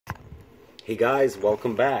Hey guys,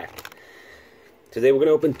 welcome back. Today we're gonna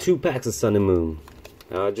open 2 packs of Sun and Moon.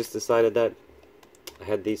 I just decided that I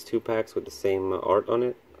had these 2 packs with the same art on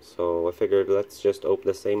it, so I figured let's just open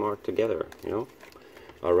the same art together, you know?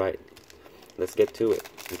 Alright, let's get to it.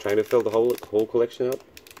 I'm trying to fill the whole collection up.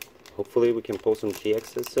 Hopefully we can pull some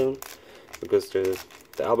GXs soon, because the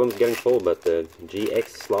album's getting full, but the GX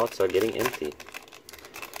slots are getting empty.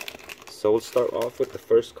 So we'll start off with the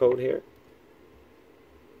first code here.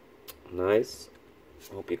 Nice.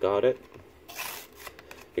 Hope you got it.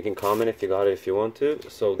 You can comment if you got it if you want to,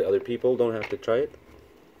 so the other people don't have to try it.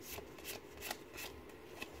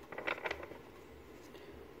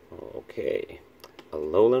 Okay.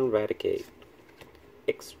 Alolan Raticate,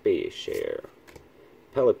 XP Share,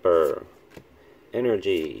 Pelipper,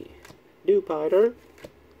 Energy, Dewpider,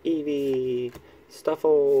 Eevee,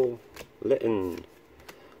 Stuffle, Litten,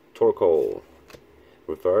 Torkoal,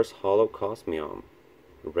 Reverse Hollow Cosmium,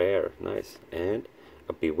 Rare, nice, and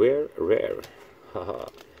a Beware Rare. Haha.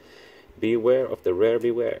 Beware of the rare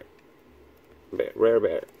beware. Rare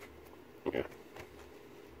bear. Yeah.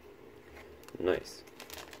 Nice.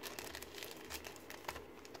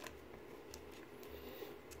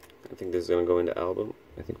 I think this is gonna go in the album.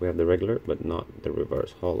 I think we have the regular, but not the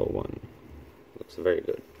reverse hollow one. Looks very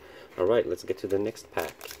good. Alright, let's get to the next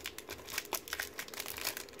pack.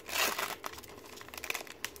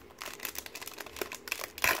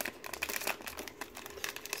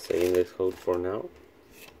 Saying this code for now.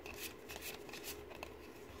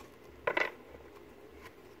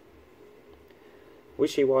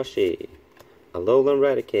 Wishy-Washy, Alolan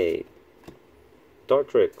Raticate,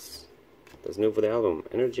 Dartrix, that's new for the album,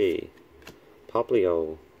 Energy,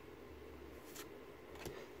 Poplio,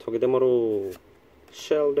 Togedemaru,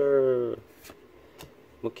 Shelder,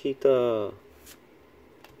 Mokita,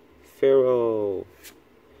 Pharaoh,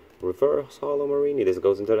 Reverse Hollow Marini. This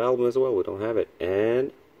goes into the album as well, we don't have it,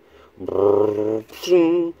 and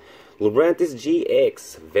Lurantis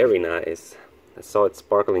GX, very nice. I saw it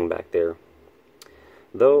sparkling back there.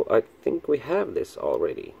 Though I think we have this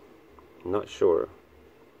already. I'm not sure.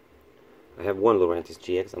 I have one Lurantis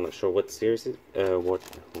GX. I'm not sure what series it,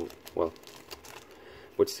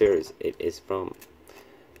 which series it is from.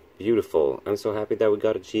 Beautiful. I'm so happy that we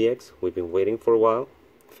got a GX. We've been waiting for a while.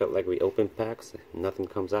 Felt like we opened packs, nothing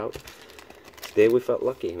comes out. Today we felt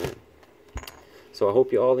lucky, man. So I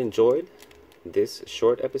hope you all enjoyed this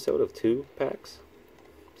short episode of 2 packs.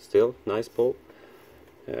 Still, nice pull.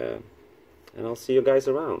 And I'll see you guys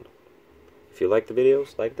around. If you like the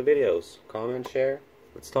videos, like the videos. Comment, share.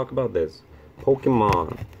 Let's talk about this.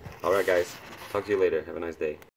 Pokemon. Alright guys, talk to you later. Have a nice day.